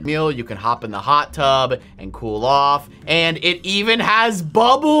kitchen. You can hop in the hot tub and cool off, and it even has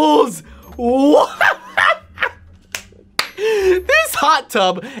bubbles. What? This hot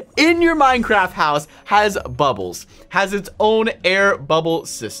tub in your Minecraft house has bubbles, has its own air bubble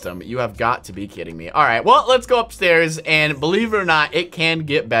system. You have got to be kidding me. All right, well, let's go upstairs, and believe it or not, it can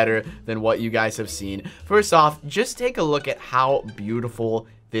get better than what you guys have seen. First off, just take a look at how beautiful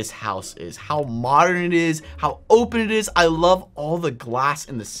this house is, how modern it is, how open it is. I love all the glass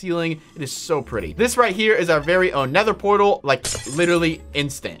in the ceiling. It is so pretty. This right here is our very own nether portal, like literally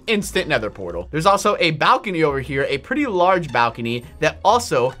instant nether portal. There's also a balcony over here, a pretty large balcony that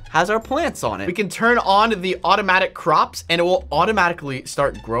also has our plants on it. We can turn on the automatic crops and it will automatically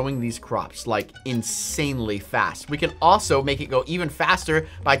start growing these crops like insanely fast. We can also make it go even faster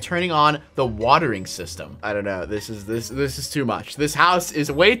by turning on the watering system. I don't know, this is too much. This house is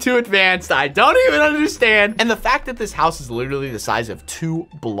way too advanced. I don't even understand. And the fact that this house is literally the size of 2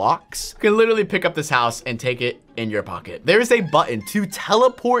 blocks, you can literally pick up this house and take it in your pocket. There is a button to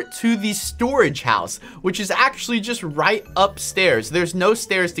teleport to the storage house, which is actually just right upstairs. There's no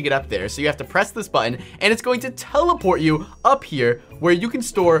stairs to get up there, so you have to press this button and it's going to teleport you up here where you can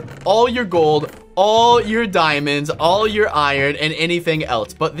store all your gold, all your diamonds, all your iron, and anything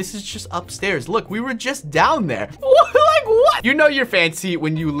else. But this is just upstairs. Look, we were just down there. Like, what? You know you're fancy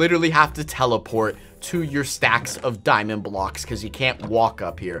when you literally have to teleport to your stacks of diamond blocks because you can't walk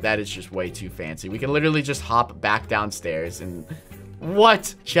up here. That is just way too fancy. We can literally just hop back downstairs and...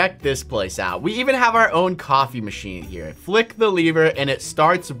 What? Check this place out. We even have our own coffee machine here. Flick the lever and it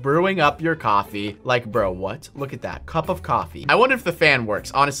starts brewing up your coffee. Like, bro, what? Look at that. Cup of coffee. I wonder if the fan works.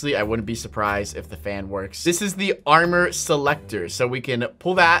 Honestly, I wouldn't be surprised if the fan works. This is the armor selector. So we can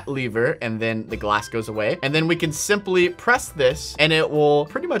pull that lever and then the glass goes away. And then we can simply press this and it will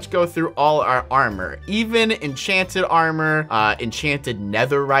pretty much go through all our armor. Even enchanted armor, enchanted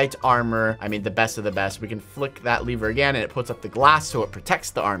netherite armor. I mean, the best of the best. We can flick that lever again and it puts up the glass so it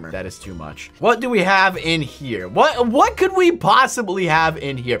protects the armor. That is too much. What do we have in here? What could we possibly have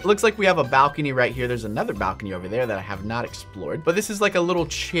in here? It looks like we have a balcony right here. There's another balcony over there that I have not explored, but this is like a little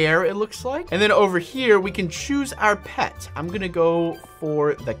chair, it looks like. And then over here, we can choose our pet. I'm gonna go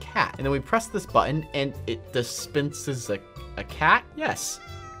for the cat. And then we press this button and it dispenses a cat. Yes.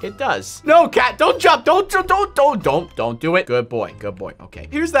 It does. No, cat, don't jump. Don't do it. Good boy, good boy. Okay.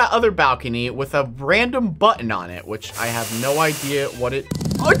 Here's that other balcony with a random button on it, which I have no idea what it...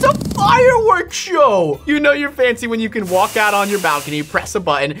 Oh, it's a fireworks show. You know you're fancy when you can walk out on your balcony, press a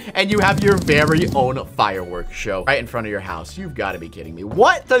button, and you have your very own fireworks show right in front of your house. You've got to be kidding me.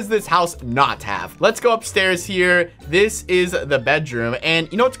 What does this house not have? Let's go upstairs here. This is the bedroom. And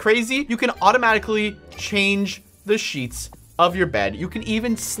you know what's crazy? You can automatically change the sheets of your bed. You can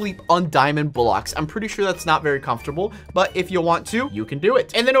even sleep on diamond blocks. I'm pretty sure that's not very comfortable, but if you want to, you can do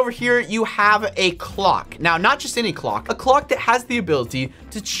it. And then over here, you have a clock. Now, not just any clock, a clock that has the ability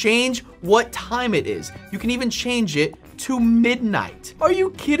to change what time it is. You can even change it to midnight. Are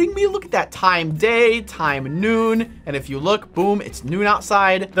you kidding me? Look at that. Time day, time noon. And if you look, boom, it's noon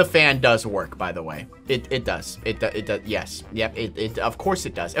outside. The fan does work, by the way. It does. It does. Yes. Yep. Of course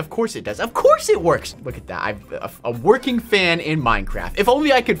it does. Of course it does. Of course it works. Look at that. I've a working fan in Minecraft. If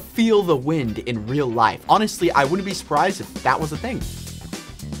only I could feel the wind in real life. Honestly, I wouldn't be surprised if that was a thing.